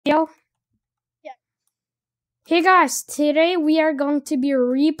Yo. Yeah. Hey guys, today we are going to be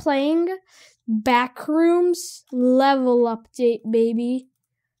replaying Backrooms level update, baby.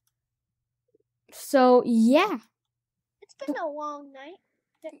 So yeah. It's been a long night.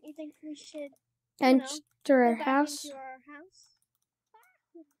 Don't you think we should Enter our go back house? into our house?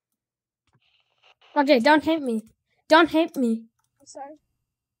 Okay, don't hit me. Don't hit me. I'm sorry.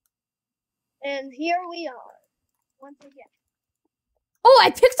 And here we are, once again. Oh,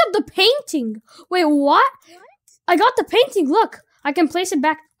 I picked up the painting. Wait, what? What? I got the painting. Look, I can place it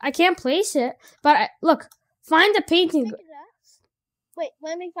back. I can't place it, but look, find the painting. Pick it up. Wait,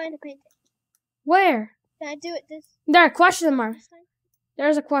 let me find a painting. Where? Can I do it this There, question mark. time?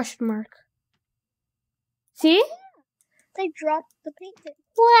 There's a question mark. See? Yeah. They dropped the painting.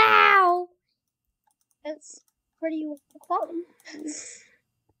 Wow. It's pretty quality.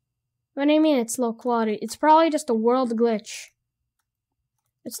 What do you mean it's low quality? It's probably just a world glitch.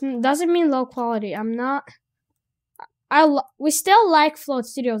 It doesn't mean low quality. I'm not. We still like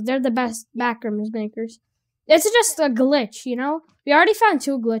floatstudios. They're the best backrooms makers. It's just a glitch, you know? We already found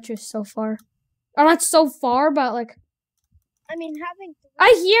 2 glitches so far. Or not so far, but like. I mean, having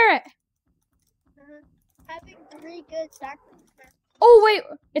I hear it. having 3 good backrooms. Oh, wait.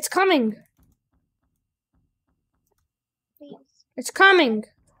 It's coming. Please. It's coming.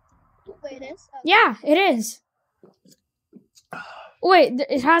 Wait, it is? Oh. Yeah, it is. Wait,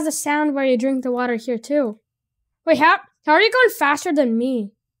 it has a sound where you drink the water here too. Wait, how are you going faster than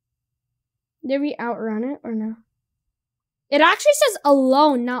me? Did we outrun it or no? It actually says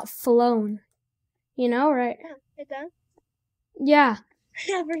alone, not flown. You know, right? Yeah, it does? Yeah.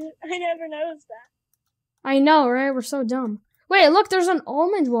 I never noticed that. I know, right? We're so dumb. Wait, look, there's an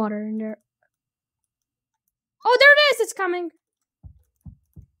almond water in there. Oh, there it is! It's coming.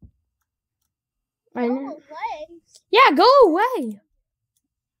 I know. Go away. Yeah, go away.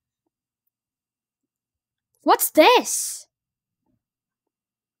 What's this?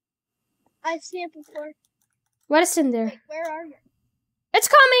 I've seen it before. What is in there? Wait, where are you? It's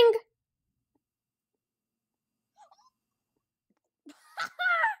coming. Oh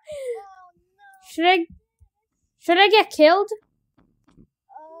no. Should I get killed?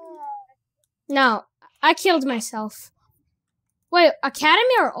 Oh. No, I killed myself. Wait,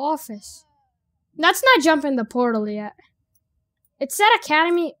 academy or office? That's not jumping the portal yet. It said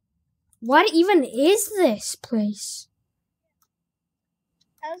academy. What even is this place?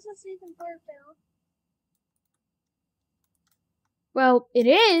 How's the season 4 fail? Well, it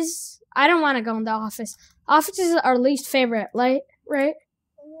is. I don't want to go in the office. Office is our least favorite, right?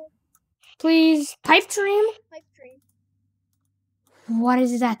 Please, pipe dream. Pipe dream. What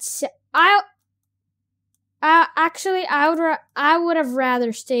is that? Actually, I would have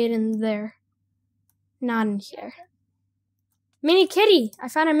rather stayed in there, not in here. Mini kitty. I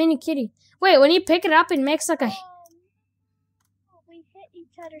found a mini kitty. Wait, when you pick it up, it makes like a. We hit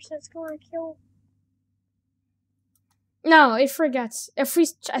each other, so it's going to kill. No, it forgets.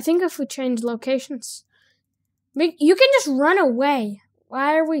 I think if we change locations, you can just run away.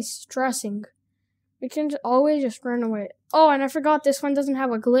 Why are we stressing? We can always just run away. Oh, and I forgot this one doesn't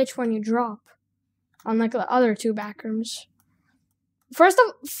have a glitch when you drop, unlike the other 2 backrooms. First,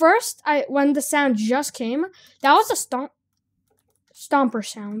 when the sound just came, that was a stomper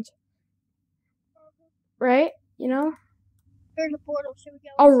sound, right? You know. There's a portal. Should we go?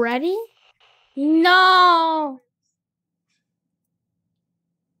 Already? No.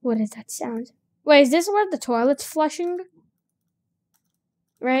 What is that sound? Wait, is this where the toilet's flushing?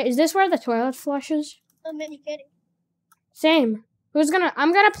 Right? Is this where the toilet flushes? A mini kitty. Same.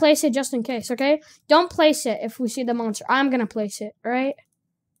 I'm gonna place it just in case, okay? Don't place it if we see the monster. I'm gonna place it, alright?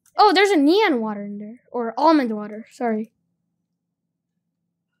 Oh, there's a neon water in there. Or almond water, sorry.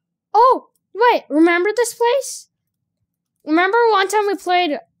 Oh, wait, remember this place? Remember one time we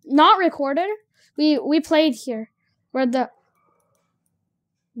played, not recorded? We played here. Where the...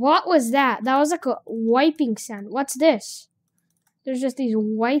 What was that? That was like a wiping sound. What's this? There's just these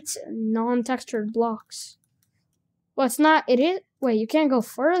white, non-textured blocks. Well, it's not... It is... Wait, you can't go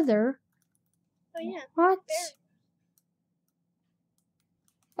further. Oh, yeah. What? There.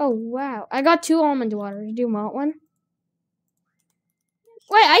 Oh, wow. I got 2 almond waters. Do you want one?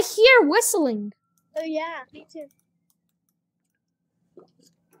 Wait, I hear whistling. Oh, yeah. Me too.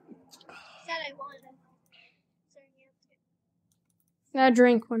 Said I wanted it. Gotta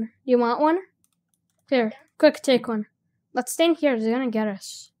drink one. Do you want one? Here, quick, take one. Let's stay in here. They're gonna get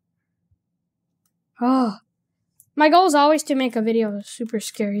us. Oh. My goal is always to make a video that's super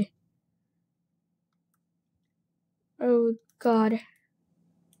scary. Oh, God.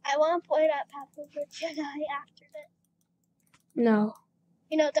 I want to play that Path of the Jedi after this. No.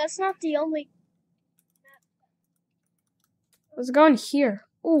 You know, that's not the only. Let's go in here.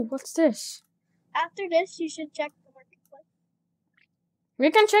 Ooh, what's this? After this, you should check the marketplace.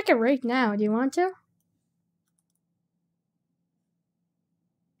 We can check it right now. Do you want to?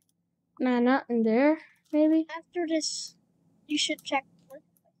 Nah, not in there, maybe? After this, you should check the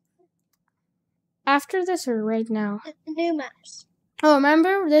marketplace. After this or right now? The new maps. Oh,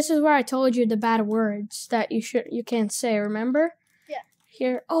 remember? This is where I told you the bad words that you can't say, remember? Yeah.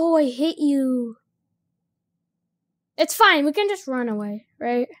 Here. Oh, I hit you. It's fine. We can just run away,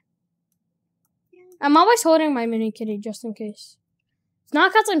 right? Yeah. I'm always holding my mini kitty just in case. It's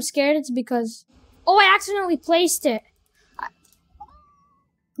not because I'm scared. It's because... Oh, I accidentally placed it.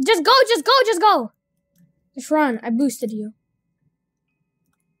 Just go, just go, just go. Just run. I boosted you.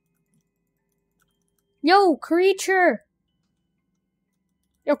 Yo, creature.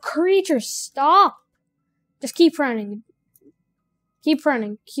 Yo, creature, stop. Just keep running. Keep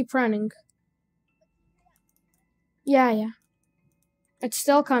running. Keep running. Yeah. It's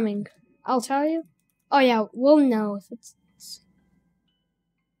still coming. I'll tell you. Oh, yeah, we'll know if it's...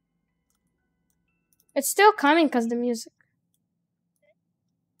 It's still coming because the music.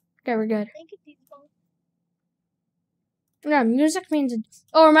 Okay, we're good. Yeah, music means...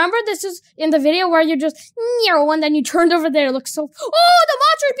 Oh, remember this is in the video where you just... And then you turned over there. It looks so... Oh, the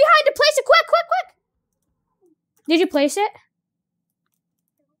monster is behind it. Place it. Quick, quick, quick. Did you place it?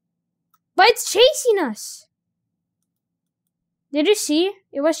 But it's chasing us. Did you see?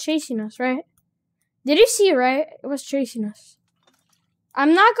 It was chasing us, right? Did you see, right? It was chasing us.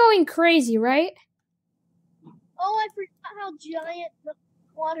 I'm not going crazy, right? Oh, I forgot how giant the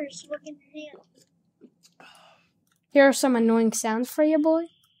water's looking hand. Here are some annoying sounds for you, boy.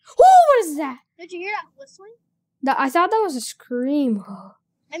 Oh, what is that? Did you hear that whistling? I thought that was a scream.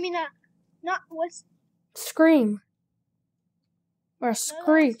 I mean, not whistle. Scream. Or a No,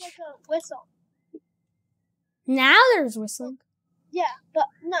 screech. that's like a whistle. Now there's whistling. Yeah, but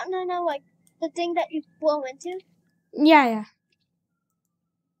no, like the thing that you blow into. Yeah.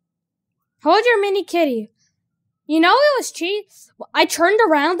 Hold your mini kitty. You know it was cheap. I turned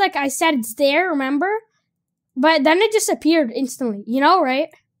around like I said it's there, remember? But then it disappeared instantly. You know, right?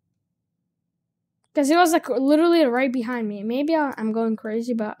 Because it was like literally right behind me. Maybe I'm going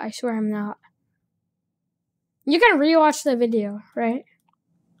crazy, but I swear I'm not. You can rewatch the video, right?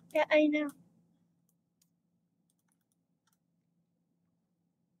 Yeah, I know.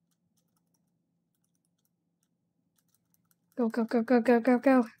 Go.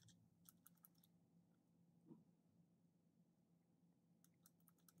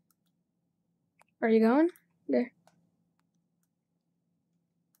 Are you going? There.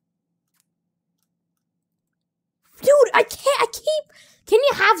 Dude, I keep... Can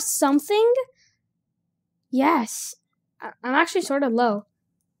you have something? Yes. I'm actually sort of low.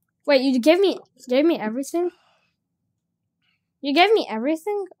 Wait, you gave me everything? You gave me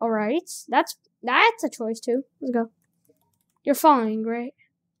everything? Alright. That's a choice too. Let's go. You're following, right?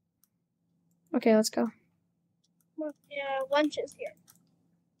 Okay, let's go. Yeah, lunch is here.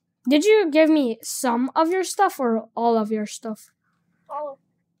 Did you give me some of your stuff or all of your stuff? All of it.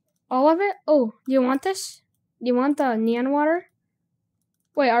 All of it? Oh, do you want this? Do you want the neon water?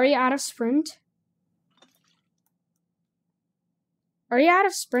 Wait, are you out of sprint? Are you out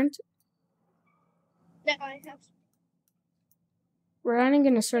of sprint? No, I have. We're running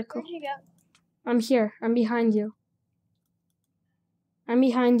in a circle. Where'd you go? I'm here. I'm behind you. I'm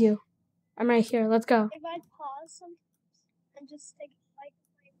behind you. I'm right here. Let's go. If I pause sometimes and just take like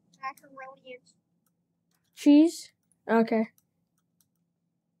macaroni and Cheese? Okay.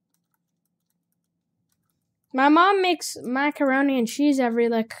 My mom makes macaroni and cheese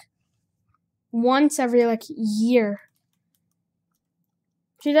once every year.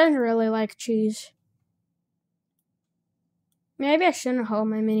 She doesn't really like cheese. Maybe I shouldn't hold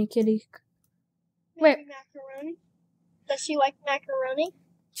my mini kitty. Wait. Macaroni? Does she like macaroni?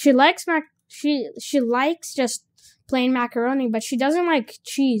 She likes she likes just plain macaroni, but she doesn't like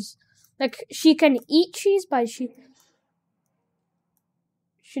cheese. Like she can eat cheese, but she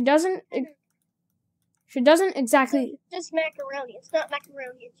doesn't exactly. Just macaroni. It's not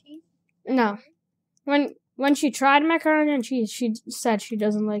macaroni and cheese. No. When she tried macaroni and cheese, she said she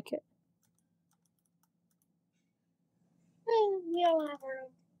doesn't like it. We all have our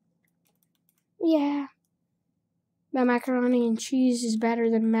own. Yeah. But macaroni and cheese is better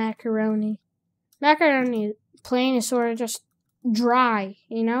than macaroni. Macaroni plain is sort of just dry,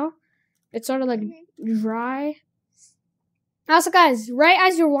 you know? It's sort of like dry. Also, guys, right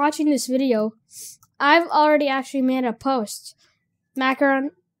as you're watching this video, I've already actually made a post.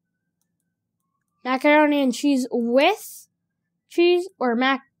 Macaroni and cheese with cheese or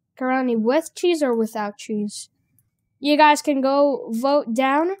macaroni with cheese or without cheese. You guys can go vote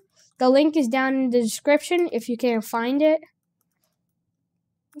down. The link is down in the description if you can't find it.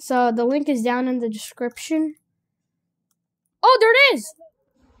 So the link is down in the description. Oh, there it is!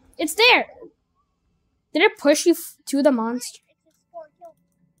 It's there! Did it push you to the monster?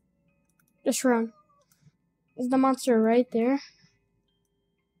 Just run. Is the monster right there?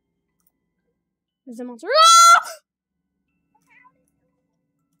 Is the monster? Ah!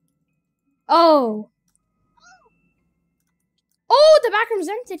 Oh! Oh, the Backrooms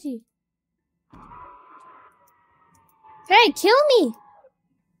entity! Hey, kill me!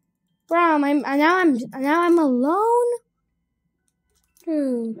 Bro, now I'm alone?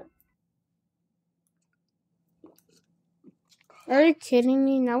 Dude. Are you kidding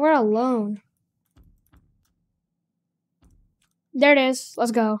me? Now we're alone. There it is.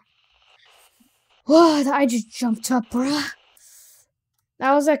 Let's go. What? I just jumped up, bruh.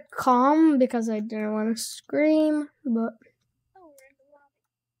 That was a calm because I didn't want to scream, but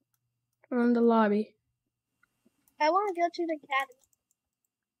we're in the lobby. I want to go to the academy.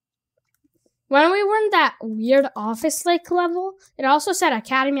 When we were in that weird office like level, it also said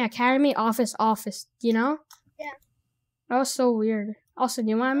academy, office, you know? Yeah. That was so weird. Also, do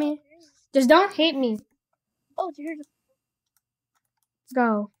you want me? Just don't hate me. Oh, here's a... Let's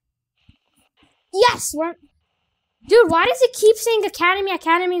go. Yes! Dude, why does it keep saying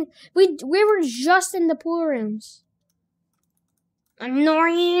academy? We were just in the pool rooms.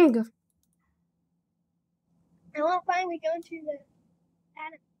 Annoying. I want to finally go to the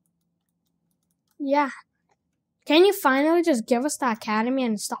academy. Yeah. Can you finally just give us the academy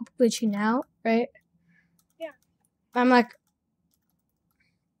and stop glitching out, right? Yeah. I'm like,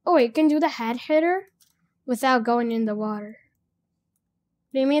 oh wait, you can do the head hitter without going in the water.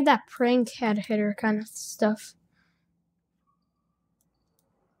 They made that prank head hitter kind of stuff.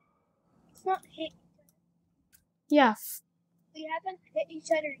 It's not hit. Yeah. We haven't hit each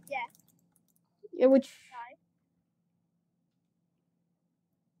other yet. Yeah, which...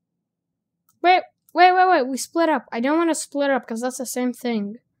 Wait. We split up. I don't want to split up because that's the same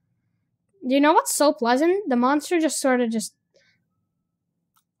thing. Do you know what's so pleasant? The monster just sort of just...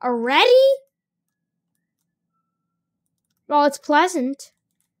 Already? Well, it's pleasant.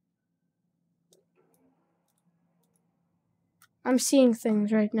 I'm seeing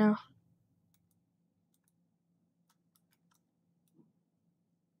things right now.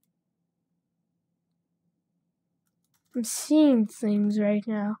 I'm seeing things right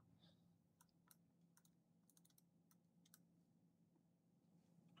now.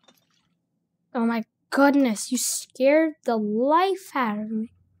 Oh my goodness, you scared the life out of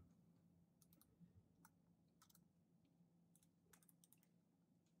me.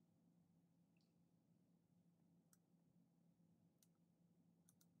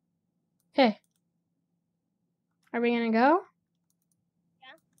 Hey. Are we gonna go?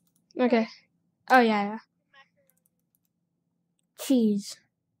 Yeah. Okay. Oh, yeah. Jeez.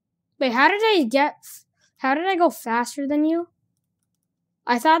 Wait, how did I go faster than you?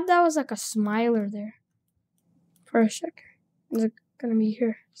 I thought that was like a smiler there. For a second. Is it gonna be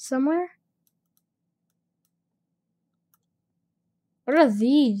here somewhere? What are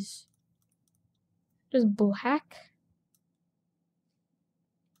these? Just black?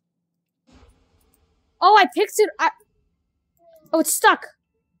 Oh, I picked it. Oh, it's stuck.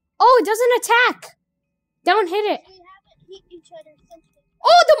 Oh, it doesn't attack. Don't hit it. We haven't hit each other since...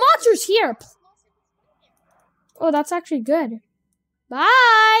 Oh, the monster's here. Oh, that's actually good.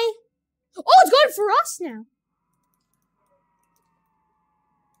 Bye. Oh, it's going for us now.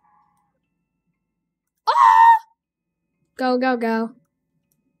 Oh! Go.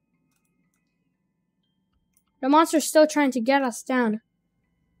 The monster's still trying to get us down.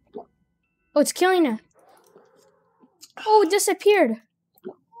 Oh, it's killing us. Oh, it disappeared.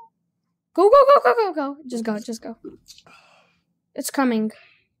 Go. Just go. It's coming.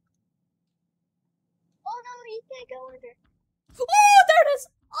 Oh, no, you can't go under. Oh, there it is.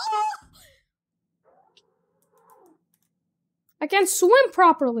 Oh! I can't swim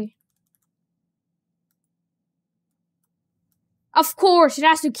properly. Of course, it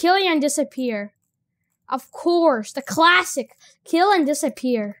has to kill you and disappear. Of course, the classic. Kill and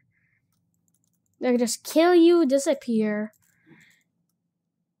disappear. They just kill you, disappear.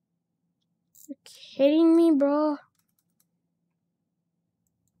 You're kidding me, bro?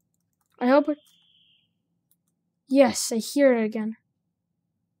 I hope it... Yes, I hear it again.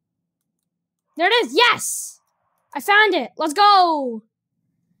 There it is. Yes! I found it. Let's go.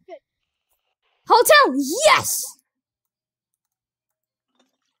 Good. Hotel. Yes!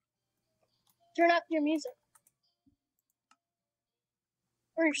 Turn up your music.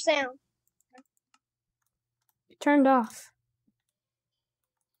 Or your sound. It turned off.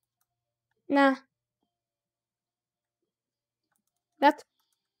 Nah.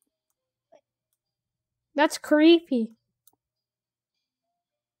 That's creepy.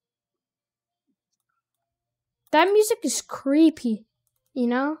 That music is creepy, you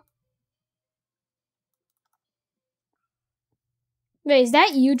know? Wait, is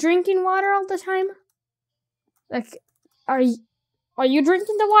that you drinking water all the time? Like, are you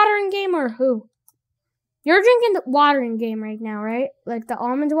drinking the water in game or who? You're drinking the water in game right now, right? Like the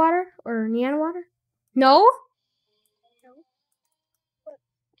almond water or neon water? No? No.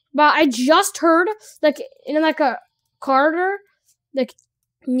 But I just heard, like, in like a corridor, like,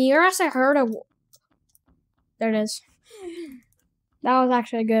 near us, I heard a... There it is. That was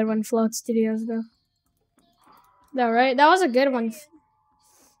actually a good one, Float Studios, though. No, right? That was a good one.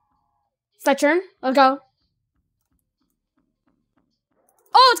 It's that turn? Let's go.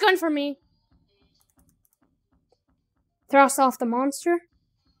 Oh, it's going for me. Thrust off the monster.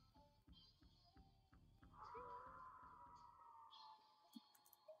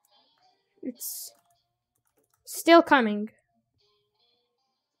 It's still coming.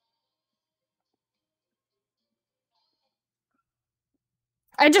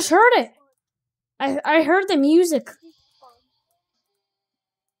 I just heard it. I heard the music.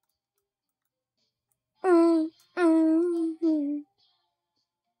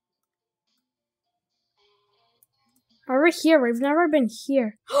 Are we here? We've never been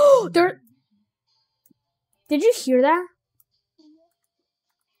here. Oh, there. Did you hear that?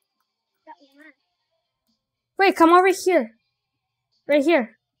 Wait, come over here. Right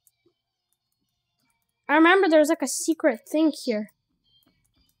here. I remember there's like a secret thing here.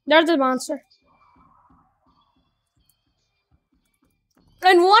 There's the monster.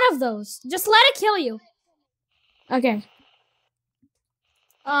 And one of those. Just let it kill you. Okay.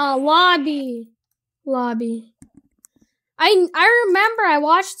 Lobby. I remember I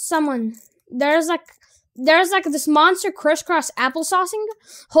watched someone. There's like this monster crisscross applesaucing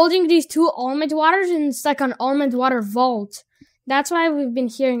holding these two almond waters, and it's like an almond water vault. That's why we've been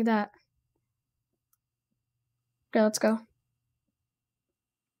hearing that. Okay, let's go.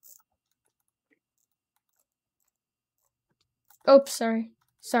 Oops,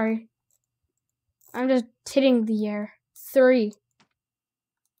 sorry. I'm just hitting the air. 3.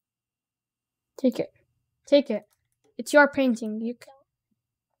 Take it. It's your painting. You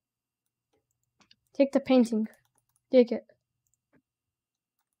take the painting. Take it.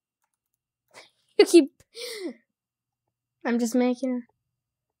 You keep... I'm just making it.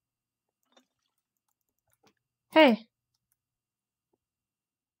 Hey.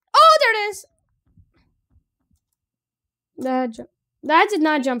 Oh, there it is! That did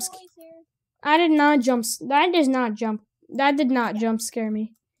not jump scare. That did not jump scare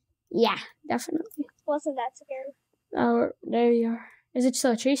me. Yeah, definitely. Wasn't that scary? Oh, there you are. Is it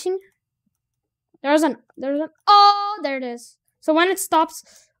still chasing? There's an. Oh, there it is. So when it stops.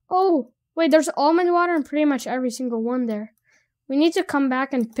 Oh, wait, there's almond water in pretty much every single one there. We need to come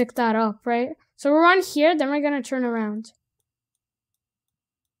back and pick that up, right? So we're on here, then we're gonna turn around.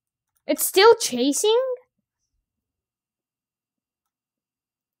 It's still chasing?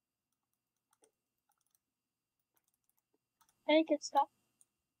 I think it stopped.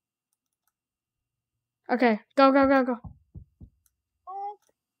 Okay, go.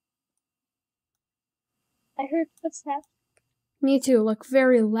 I heard footsteps. Me too, like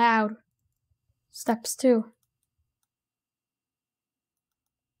very loud. Steps too.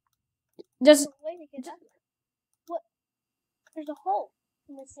 Just Way to get up. What? There's a hole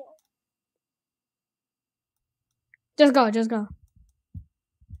in the ceiling. just go.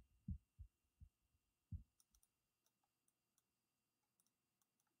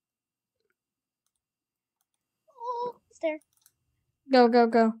 Oh, it's there.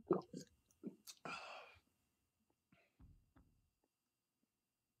 Go.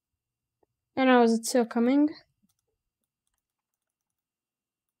 I know, is it still coming?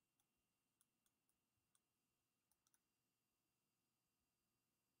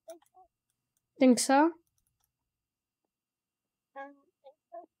 Think so? I don't think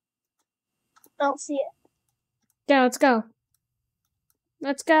so. I don't see it. Yeah, let's go.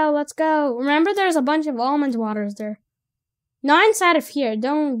 Let's go. Remember, there's a bunch of almond waters there. Not inside of here.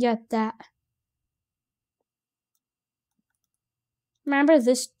 Don't get that. Remember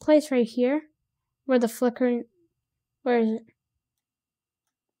this place right here? Where the flickering... Where is it?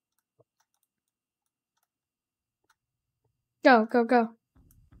 Go.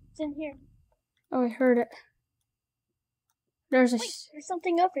 It's in here. Oh, I heard it. There's There's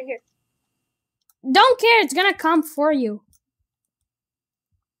something over here. Don't care. It's gonna come for you.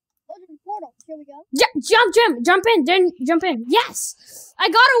 open portal. Here we go. Jump in. Then jump in. Yes! I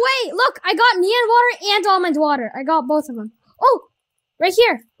got away! Look, I got neon water and almond water. I got both of them. Oh! Right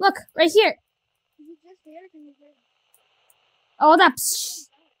here. Look, right here. Is it just there? Can you hear it? Oh, that.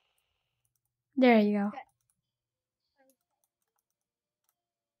 There you go. Okay.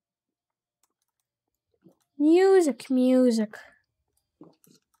 Music.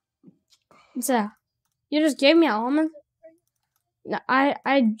 What's that? You just gave me an almond? No, I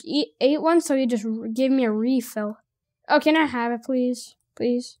ate one, so you just gave me a refill. Oh, can I have it, please?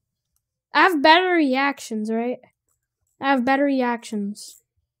 Please. I have better reactions, right? I have better reactions.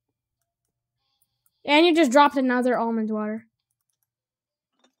 And you just dropped another almond water.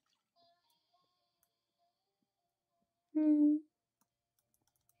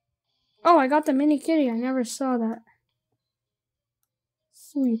 Oh, I got the mini kitty. I never saw that.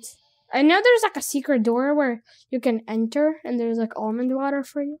 Sweet. I know there's like a secret door where you can enter and there's like almond water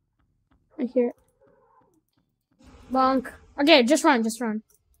for you. Right here. Bonk. Okay, just run.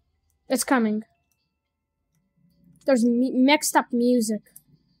 It's coming. There's mixed up music.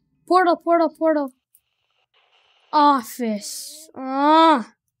 Portal. Office. I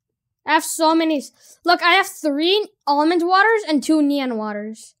have so many. Look, I have 3 almond waters and 2 neon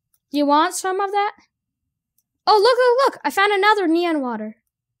waters. Do you want some of that? Oh, look. I found another neon water.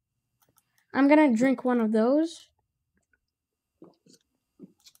 I'm gonna drink one of those.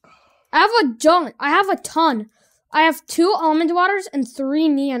 I have a ton. I have 2 almond waters and 3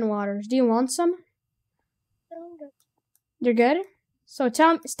 neon waters. Do you want some? I'm good. You're good? So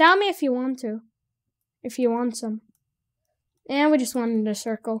tell me if you want to. If you want some. And we just wanted a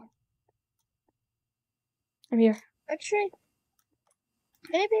circle. I'm here. Actually,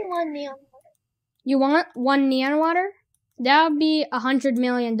 maybe 1 neon water. You want 1 neon water? That would be $100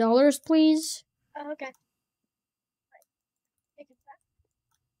 million, please. Oh, okay.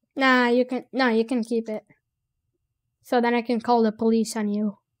 Nah, you can keep it. So then I can call the police on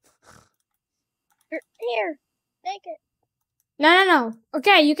you. Here, take it. No.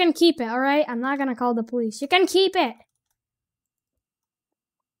 Okay, you can keep it, alright? I'm not gonna call the police. You can keep it.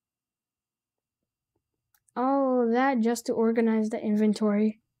 All of that just to organize the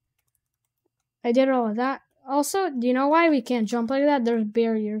inventory. I did all of that. Also, do you know why we can't jump like that? There's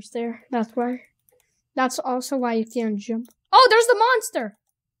barriers there. That's why. That's also why you can't jump. Oh, there's the monster!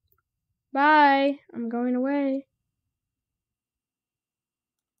 Bye. I'm going away.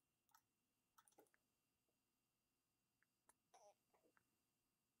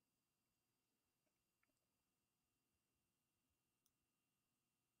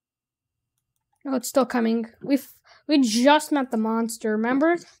 Oh, it's still coming. We just met the monster.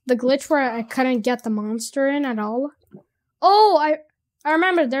 Remember the glitch where I couldn't get the monster in at all? Oh, I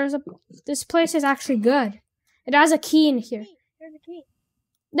remember. This place is actually good. It has a key in here. There's a key.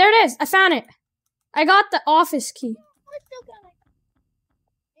 There it is. I found it. I got the office key. Oh, it's still coming.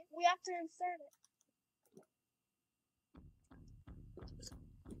 We have to insert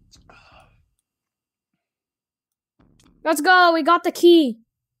it. Let's go. We got the key.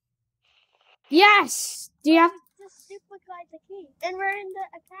 Yes. Do you have? Just duplicate the key, and we're in the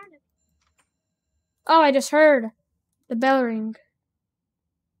academy. Oh, I just heard the bell ring.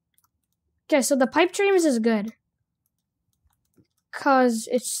 Okay, so the pipe dreams is good. Cause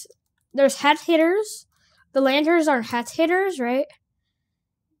there's head hitters. The lanterns are head hitters, right?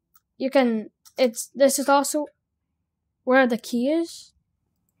 This is also where the key is.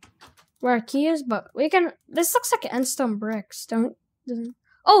 Where our key is, but this looks like endstone bricks, doesn't.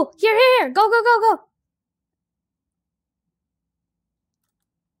 Oh, here. Go.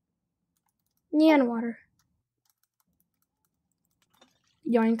 Neon water.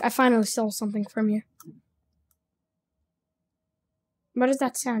 Yoink, I finally stole something from you. What does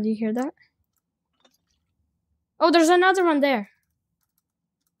that sound? Do you hear that? Oh, there's another one there.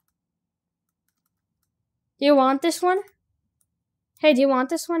 Do you want this one? Hey, do you want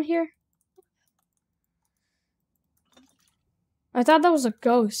this one here? I thought that was a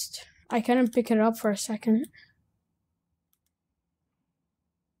ghost. I couldn't pick it up for a second.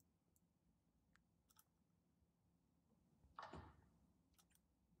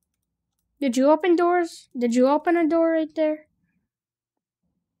 Did you open doors? Did you open a door right there?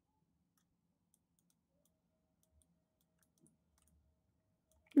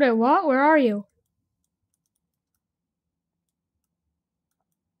 Wait, what? Where are you?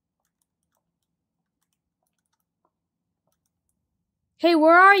 Hey,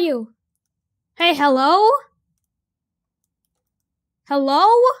 where are you? Hey, hello? Hello?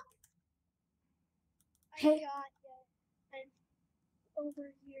 I got you. I'm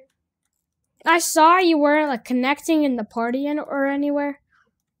over here. I saw you weren't like connecting in the party or anywhere.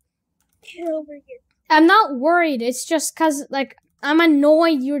 Get over here. I'm not worried. It's just because, like, I'm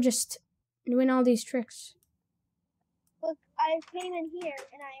annoyed you're just doing all these tricks. Look, I came in here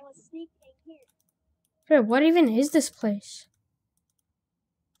and I was sneaking here. Wait, what even is this place?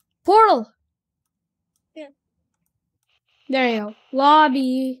 Portal! Yeah. There you go.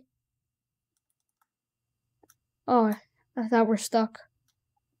 Lobby. Oh, I thought we're stuck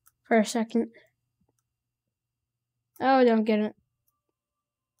for a second. Oh, don't get it.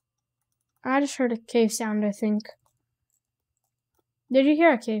 I just heard a cave sound, I think. Did you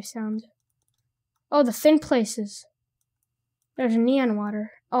hear a cave sound? Oh, the thin places. There's neon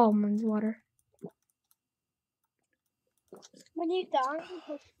water. Almond water. When you die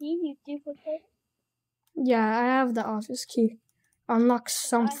with key, you duplicate. Yeah, I have the office key. Unlocks I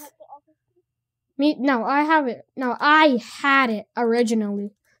something. have the office key. No, I have it. No, I had it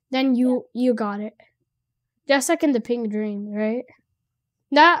originally. Then you got it. Just like in the Pink Dream, right?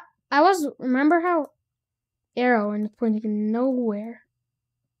 Remember how arrow and pointing nowhere.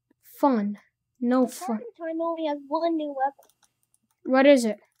 Fun. No fun. Time only has one new weapon. What is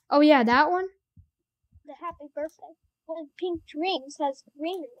it? Oh yeah, that one? The Happy Birthday. Well, Pink Dreams has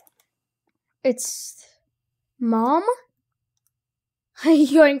green in it. It's Mom? How are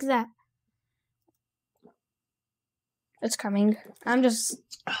you going to that? It's coming. I'm just...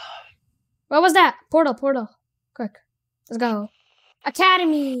 What was that? Portal. Quick. Let's go.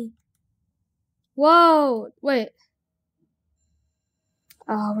 Academy! Whoa! Wait.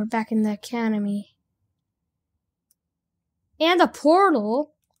 Oh, we're back in the academy. And the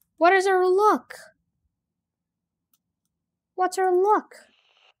portal? What is our luck? What's our luck?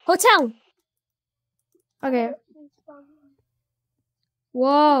 Hotel! Okay.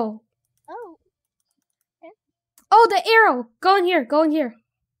 Whoa. Oh. Okay. Oh, the arrow! Go in here.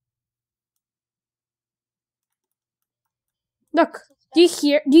 Look. Do you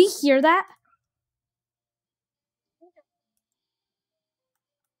hear that?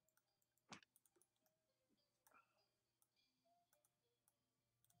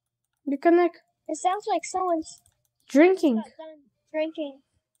 You can like... It sounds like someone's drinking. done drinking.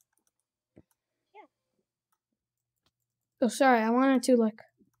 Oh, sorry. I wanted to like...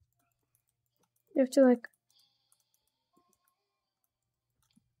 You have to like...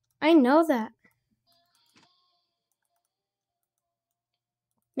 I know that.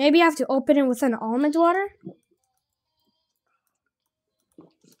 Maybe I have to open it with an almond water?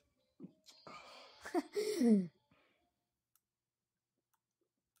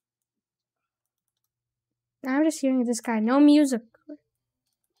 I'm just hearing this guy. No music.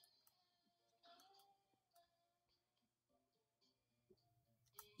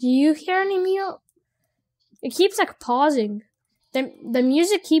 Do you hear any music? It keeps like pausing. The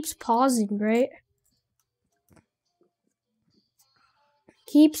music keeps pausing, right?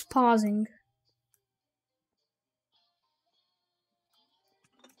 Keeps pausing.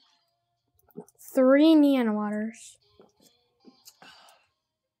 Three neon waters.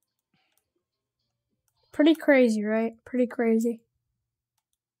 Pretty crazy, right? Pretty crazy.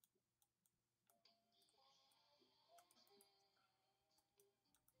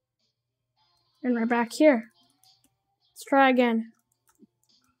 And we're back here. Let's try again.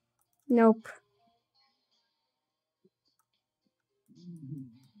 Nope.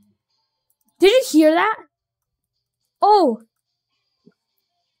 Did you hear that? Oh!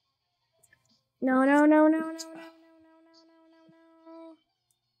 No.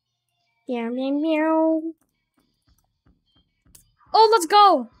 Meow. Oh, let's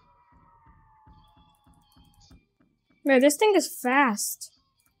go! Man, this thing is fast.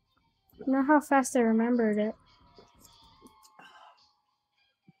 Not how fast I remembered it.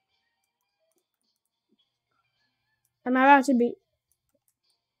 I'm about to be...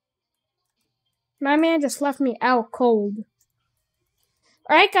 My man just left me out cold.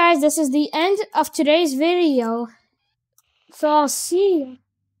 Alright guys, this is the end of today's video. So I'll see you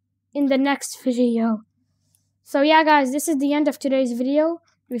in the next video. So yeah guys, this is the end of today's video.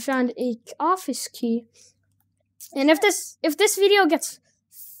 We found a office key. And if this video gets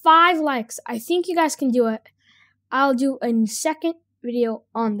 5 likes, I think you guys can do it. I'll do a second video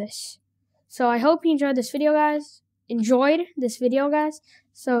on this. So I hope you enjoyed this video guys.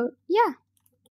 So yeah.